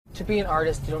to be an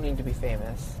artist, you don't need to be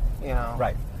famous, you know?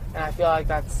 Right. And I feel like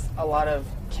that's a lot of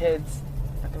kids,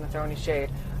 I'm not going to throw any shade,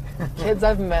 kids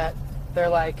I've met, they're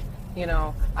like, you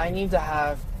know, I need to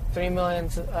have 3 million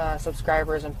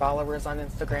subscribers and followers on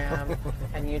Instagram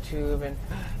and YouTube, and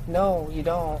no, you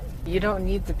don't. You don't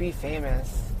need to be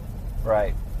famous.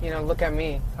 Right. You know, look at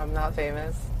me. I'm not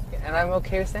famous, and I'm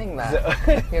okay with saying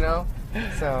that, you know?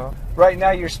 So. Right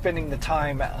now you're spending the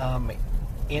time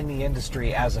in the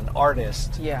industry as an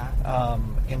artist, Yeah.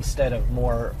 Instead of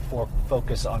more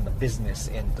focus on the business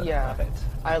end of it.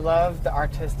 I love the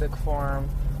artistic form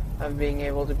of being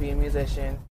able to be a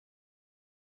musician.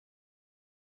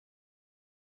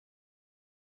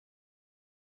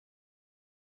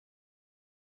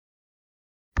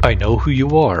 I know who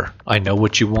you are. I know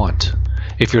what you want.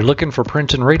 If you're looking for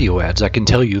print and radio ads, I can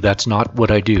tell you that's not what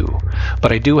I do.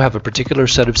 But I do have a particular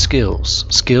set of skills.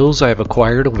 Skills I have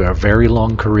acquired over a very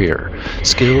long career.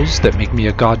 Skills that make me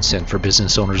a godsend for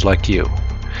business owners like you.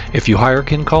 If you hire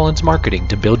Ken Collins Marketing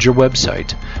to build your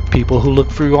website, people who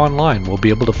look for you online will be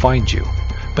able to find you.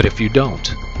 But if you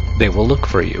don't, they will look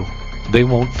for you. They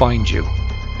won't find you.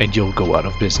 And you'll go out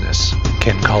of business.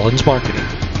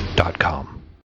 KenCollinsMarketing.com